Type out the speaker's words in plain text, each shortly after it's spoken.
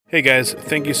Hey guys,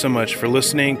 thank you so much for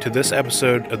listening to this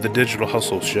episode of the Digital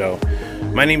Hustle Show.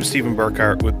 My name is Stephen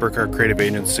Burkhart with Burkhart Creative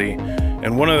Agency,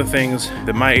 and one of the things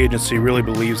that my agency really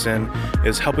believes in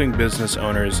is helping business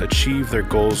owners achieve their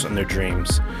goals and their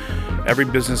dreams. Every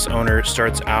business owner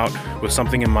starts out with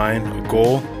something in mind, a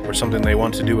goal, or something they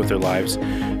want to do with their lives,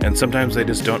 and sometimes they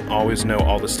just don't always know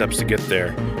all the steps to get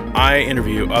there. I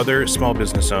interview other small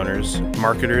business owners,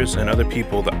 marketers, and other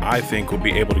people that I think will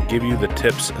be able to give you the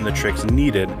tips and the tricks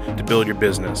needed to build your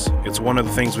business. It's one of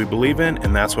the things we believe in,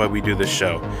 and that's why we do this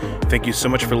show. Thank you so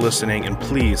much for listening, and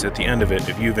please, at the end of it,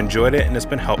 if you've enjoyed it and it's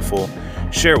been helpful,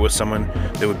 share it with someone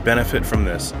that would benefit from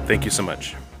this. Thank you so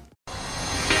much.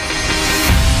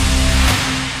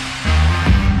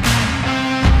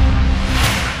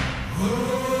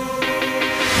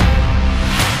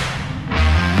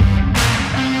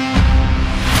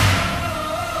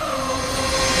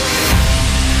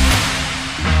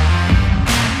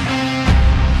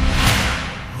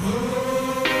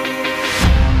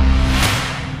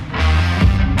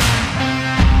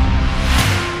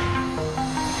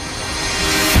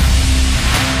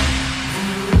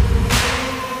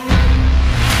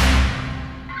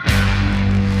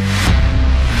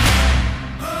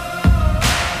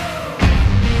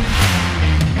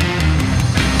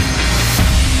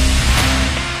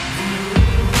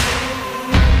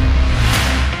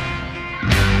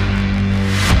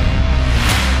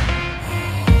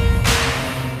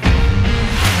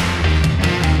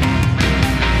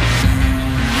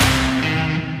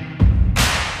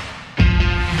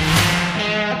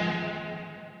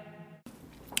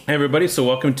 Hey everybody, so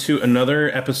welcome to another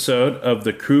episode of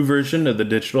the crew version of the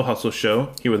Digital Hustle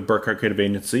Show here with Burkhart Creative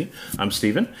Agency. I'm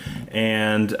Steven,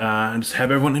 and just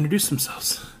have everyone introduce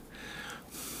themselves.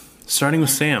 Starting with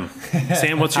Sam.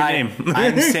 Sam, what's your name?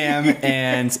 I'm Sam,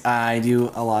 and I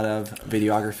do a lot of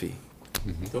videography.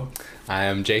 Cool. I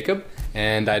am Jacob,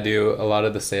 and I do a lot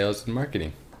of the sales and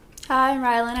marketing. Hi, I'm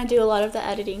Rylan. I do a lot of the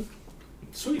editing.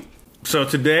 Sweet. So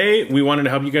today we wanted to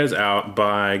help you guys out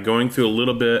by going through a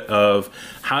little bit of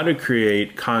how to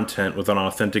create content with an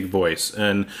authentic voice.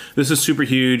 And this is super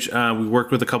huge. We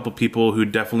worked with a couple people who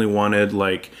definitely wanted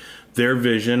like their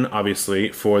vision,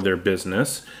 obviously, for their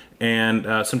business.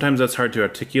 And sometimes that's hard to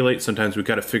articulate. Sometimes we've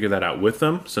got to figure that out with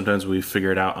them. Sometimes we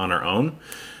figure it out on our own.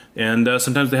 And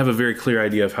sometimes they have a very clear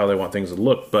idea of how they want things to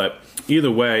look. But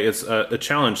either way, it's a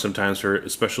challenge sometimes for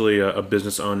especially a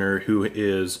business owner who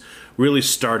is really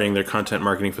starting their content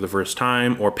marketing for the first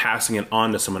time or passing it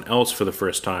on to someone else for the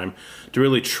first time to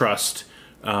really trust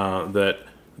that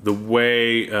the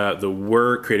way that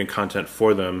we're creating content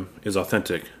for them is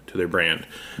authentic to their brand.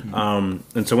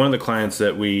 Mm-hmm. And so one of the clients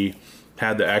that we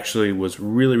had that actually was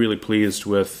really, really pleased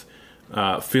with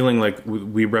feeling like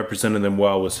we represented them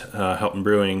well was Helton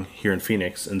Brewing here in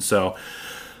Phoenix. And so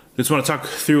just want to talk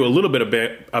through a little bit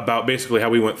about basically how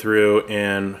we went through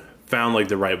and found like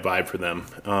the right vibe for them.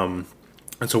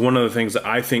 And so one of the things that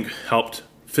I think helped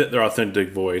fit their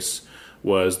authentic voice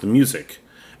was the music.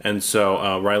 And so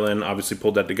Rylan obviously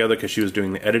pulled that together because she was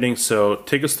doing the editing. So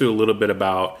take us through a little bit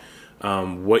about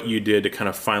what you did to kind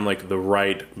of find like the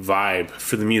right vibe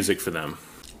for the music for them.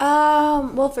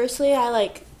 Well, firstly,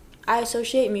 I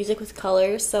associate music with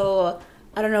colors, so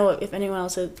I don't know if anyone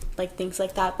else thinks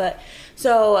like that, but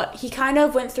so he kind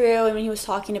of went through, and when he was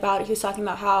talking about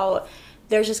how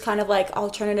there's just kind of like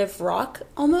alternative rock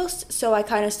almost, so I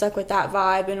kind of stuck with that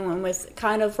vibe and went with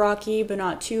kind of rocky but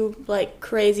not too like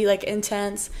crazy, like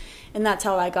intense, and that's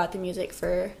how I got the music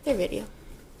for their video.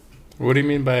 What do you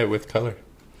mean by with color?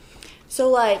 So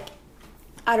like,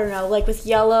 I don't know, like with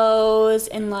yellows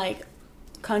and like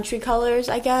country colors,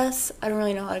 I guess. I don't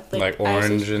really know how to like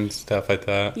orange and stuff like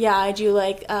that. Yeah, I do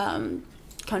like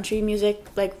country music,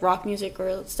 like rock music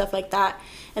or stuff like that.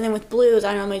 And then with blues,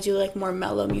 I normally do like more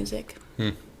mellow music.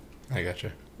 I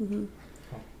gotcha. Mm-hmm.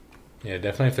 Yeah,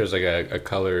 definitely. If there's like a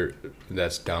color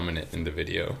that's dominant in the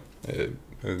video, the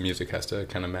music has to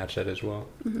kind of match that as well.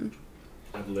 Mm-hmm.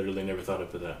 I've literally never thought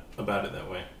about it that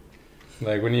way.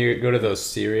 Like when you go to those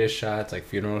serious shots, like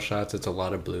funeral shots, it's a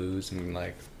lot of blues and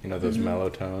like, you know, those mellow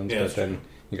tones. Yeah, but then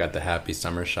you got the happy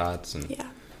summer shots, and yeah.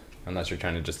 Unless you're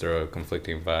trying to just throw a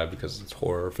conflicting vibe because it's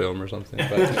horror film or something.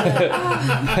 But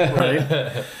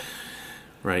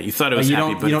Right. You thought it was you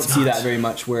happy, don't, but you don't it's see not. that very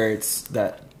much where it's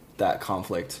that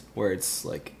conflict where it's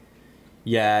like,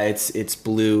 yeah, it's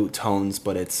blue tones,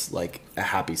 but it's like a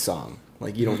happy song.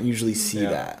 Like you don't usually see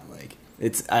that. Like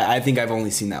it's I think I've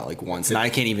only seen that like once, and I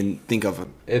can't even think of it.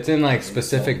 It's in like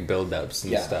specific build-ups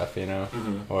and Yeah. stuff, you know,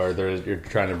 or you're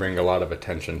trying to bring a lot of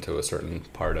attention to a certain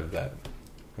part of that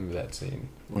that scene.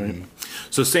 Right.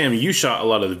 So Sam, you shot a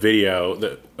lot of the video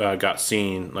that got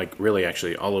seen, like really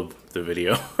actually all of the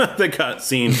video that got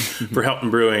seen for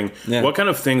Helton Brewing. Yeah. What kind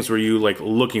of things were you like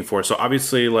looking for? So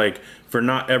obviously like for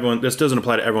not everyone, this doesn't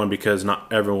apply to everyone because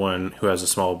not everyone who has a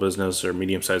small business or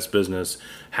medium-sized business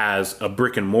has a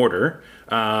brick and mortar.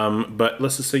 But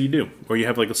let's just say you do, or you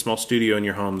have like a small studio in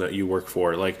your home that you work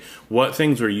for. Like what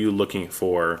things were you looking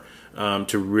for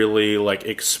to really like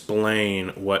explain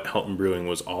what Helton Brewing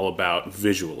was all about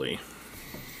visually?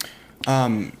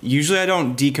 Usually I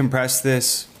don't decompress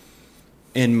this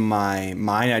in my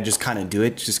mind. I just kind of do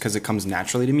it just because it comes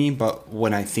naturally to me. But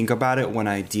when I think about it, when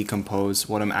I decompose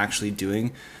what I'm actually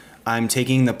doing, I'm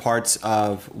taking the parts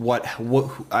of what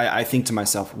I think to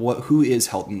myself, who is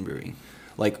Helton Brewing?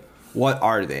 Like, what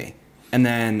are they? And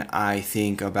then I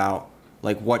think about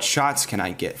like what shots can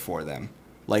I get for them?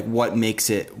 Like what makes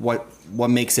it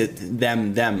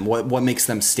them? What makes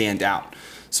them stand out?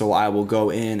 So I will go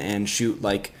in and shoot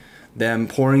like them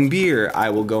pouring beer. I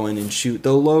will go in and shoot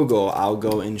the logo. I'll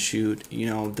go and shoot,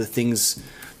 the things,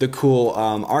 the cool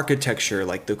architecture,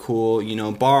 like the cool,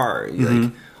 bar,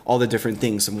 like all the different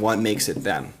things and what makes it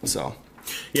them. So.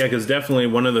 Yeah, because definitely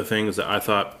one of the things that I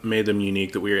thought made them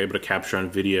unique that we were able to capture on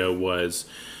video was,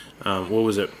 what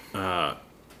was it?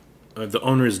 The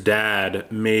owner's dad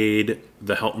made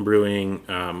the Helton Brewing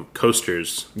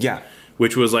coasters. Yeah.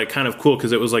 Which was like kind of cool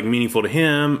because it was like meaningful to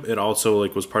him. It also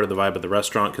like was part of the vibe of the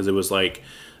restaurant because it was like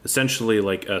essentially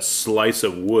like a slice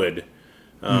of wood.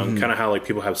 Kind of how like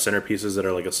people have centerpieces that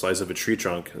are like a slice of a tree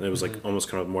trunk. And it was like almost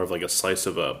kind of more of like a slice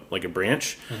of a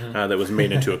branch that was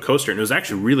made into a coaster. And it was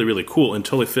actually really, really cool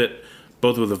until it fit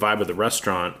both with the vibe of the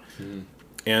restaurant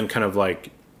and kind of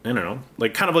like, I don't know,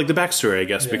 like kind of like the backstory, I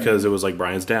guess, because it was like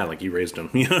Brian's dad, like he raised him.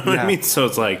 You know what I mean? So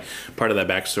it's like part of that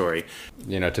backstory.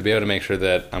 To be able to make sure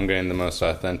that I'm getting the most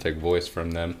authentic voice from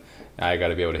them, I got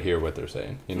to be able to hear what they're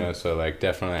saying. So like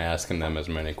definitely asking them as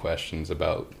many questions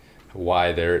about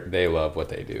why they love what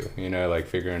they do, like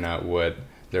figuring out what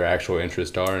their actual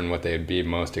interests are and what they'd be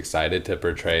most excited to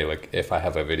portray, like if I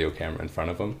have a video camera in front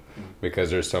of them,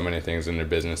 because there's so many things in their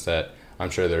business that I'm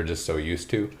sure they're just so used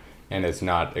to, and it's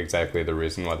not exactly the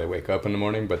reason why they wake up in the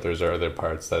morning, but there's other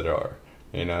parts that are,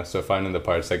 so finding the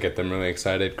parts that get them really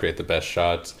excited, create the best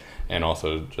shots, and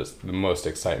also just the most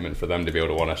excitement for them to be able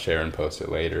to want to share and post it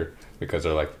later, because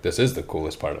they're like, this is the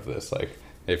coolest part of this, like,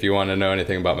 if you want to know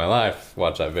anything about my life,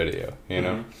 watch that video,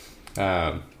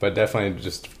 but definitely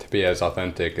just to be as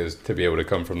authentic as to be able to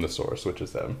come from the source, which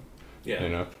is them.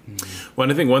 Yeah. Well,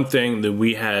 and I think one thing that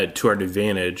we had to our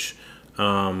advantage,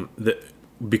 that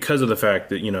because of the fact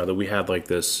that, that we had like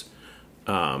this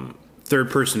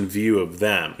third person view of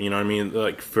them, you know what I mean?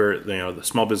 Like for, the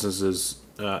small businesses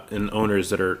and owners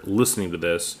that are listening to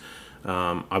this,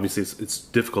 obviously it's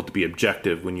difficult to be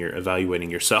objective when you're evaluating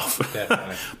yourself.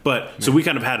 But so we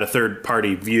kind of had a third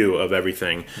party view of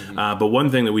everything. But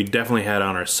one thing that we definitely had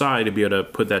on our side to be able to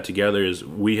put that together is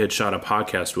we had shot a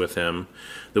podcast with him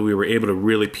that we were able to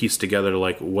really piece together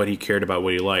like what he cared about,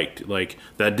 what he liked. Like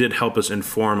that did help us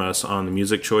inform us on the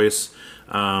music choice.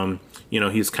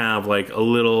 He's kind of like a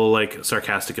little like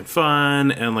sarcastic and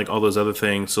fun and like all those other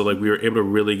things. So like we were able to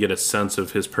really get a sense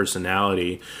of his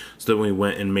personality so that when we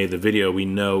went and made the video, we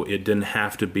know it didn't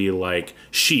have to be like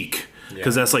chic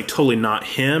because that's like totally not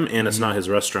him and it's not his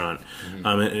restaurant.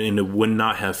 And it would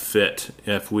not have fit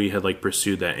if we had like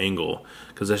pursued that angle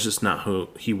because that's just not who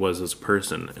he was as a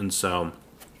person. And so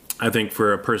I think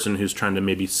for a person who's trying to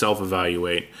maybe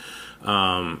self-evaluate,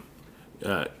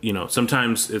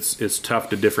 sometimes it's tough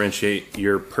to differentiate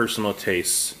your personal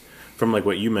tastes from like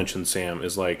what you mentioned, Sam,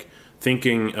 is like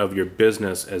thinking of your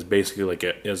business as basically like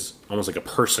as almost like a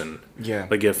person. Yeah.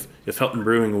 Like if Helton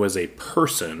Brewing was a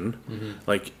person,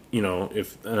 like, and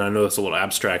I know that's a little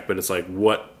abstract, but it's like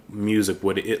what music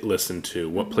would it listen to?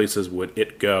 What places would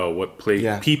it go? What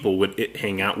people would it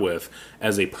hang out with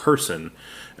as a person?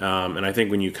 And I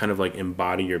think when you kind of like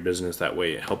embody your business that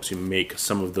way, it helps you make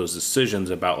some of those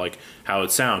decisions about like how it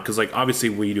sounds. Because like obviously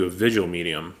we do a visual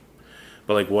medium,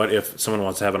 but like what if someone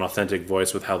wants to have an authentic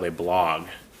voice with how they blog?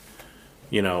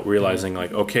 Realizing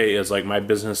like, okay, is like my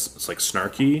business, it's like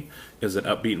snarky? Is it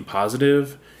upbeat and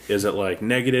positive? Is it like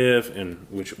negative? And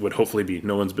which would hopefully be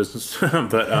no one's business.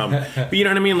 but you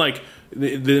know what I mean? Like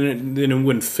then it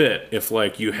wouldn't fit if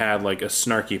like you had like a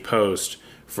snarky post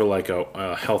for like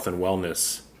a health and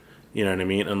wellness. You know what I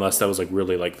mean? Unless that was like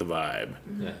really like the vibe.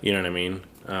 Yeah. You know what I mean?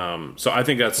 So I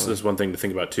think that's one thing to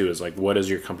think about too is like, what does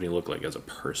your company look like as a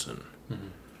person?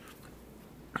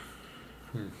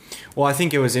 Well, I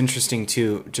think it was interesting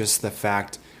too, just the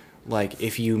fact, like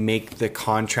if you make the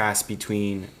contrast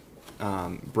between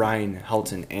Brian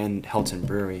Helton and Helton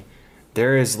Brewery,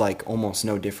 there is like almost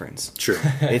no difference. True.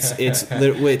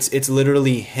 It's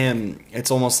literally him.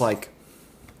 It's almost like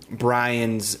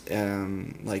Brian's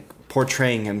like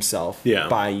portraying himself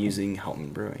by using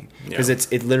Helton Brewing, because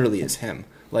it literally is him,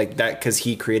 like that, because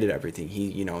he created everything.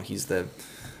 He's the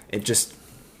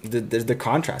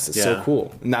contrast is so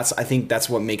cool, and I think that's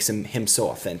what makes him so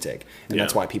authentic, and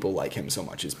that's why people like him so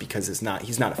much, is because he's not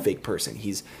a fake person.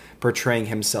 He's portraying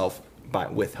himself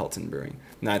with Helton Brewing,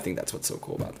 and I think that's what's so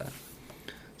cool about that.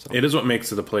 So. It is what makes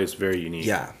the place very unique.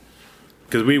 Yeah,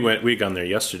 because we gone there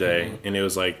yesterday, and it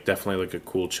was like definitely like a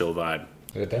cool, chill vibe.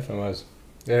 It definitely was.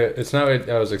 It's not what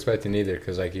I was expecting either,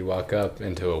 because like you walk up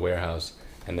into a warehouse,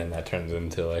 and then that turns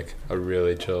into like a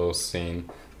really chill scene.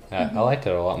 I liked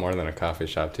it a lot more than a coffee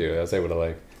shop too. I was able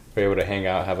to be able to hang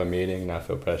out, have a meeting, not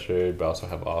feel pressured, but also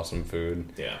have awesome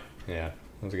food. Yeah, it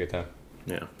was a good time.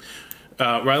 Yeah,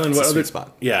 Ryland, what other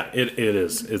spot? Yeah, it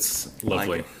is. It's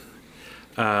lovely.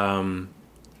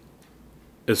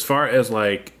 As far as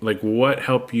like what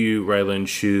helped you, Ryland,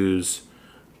 choose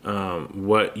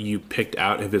what you picked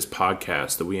out of his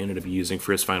podcast that we ended up using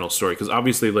for his final story? Because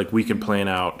obviously, like, we can plan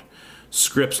out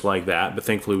scripts like that, but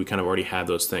thankfully we kind of already had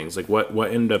those things. Like,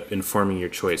 what ended up informing your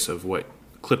choice of what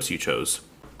clips you chose?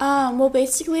 Well,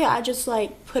 basically, I just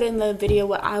put in the video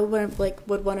what I would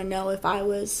want to know if I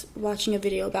was watching a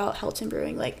video about Helton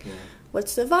Brewing.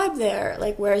 What's the vibe there?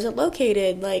 Where is it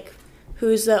located?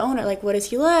 Who's the owner? What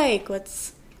is he like?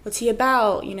 What's he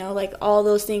about? All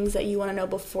those things that you want to know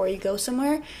before you go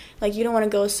somewhere. You don't want to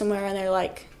go somewhere and they're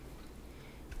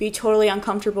be totally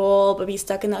uncomfortable, but be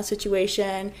stuck in that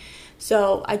situation.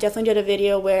 So I definitely did a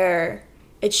video where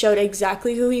it showed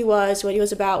exactly who he was, what he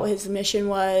was about, what his mission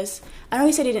was. I know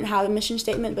he said he didn't have a mission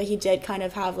statement, but he did kind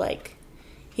of have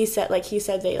he said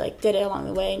they did it along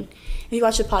the way. And if you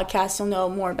watch the podcast, you'll know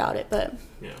more about it. But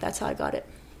that's how I got it.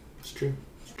 It's true.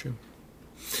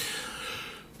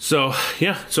 So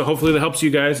hopefully that helps you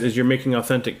guys as you're making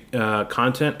authentic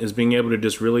content, is being able to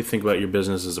just really think about your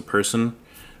business as a person,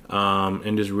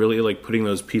 and just really putting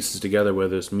those pieces together,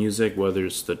 whether it's music, whether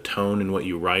it's the tone and what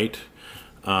you write,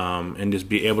 and just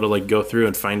be able to go through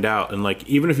and find out. And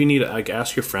even if you need to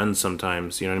ask your friends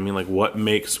sometimes, you know what I mean? What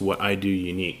makes what I do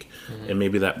unique? Mm-hmm. And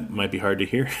maybe that might be hard to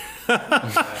hear,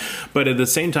 but at the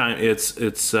same time, it's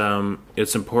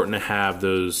important to have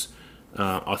those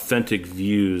authentic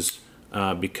views.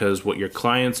 Because what your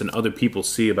clients and other people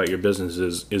see about your business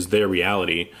is their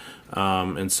reality.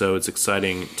 And so it's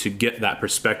exciting to get that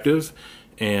perspective.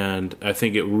 And I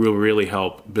think it will really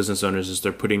help business owners as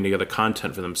they're putting together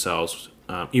content for themselves,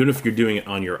 even if you're doing it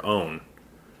on your own,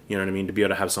 you know what I mean, to be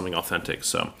able to have something authentic.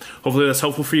 So hopefully that's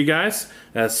helpful for you guys.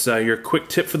 That's your quick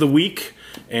tip for the week.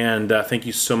 And thank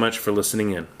you so much for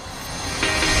listening in.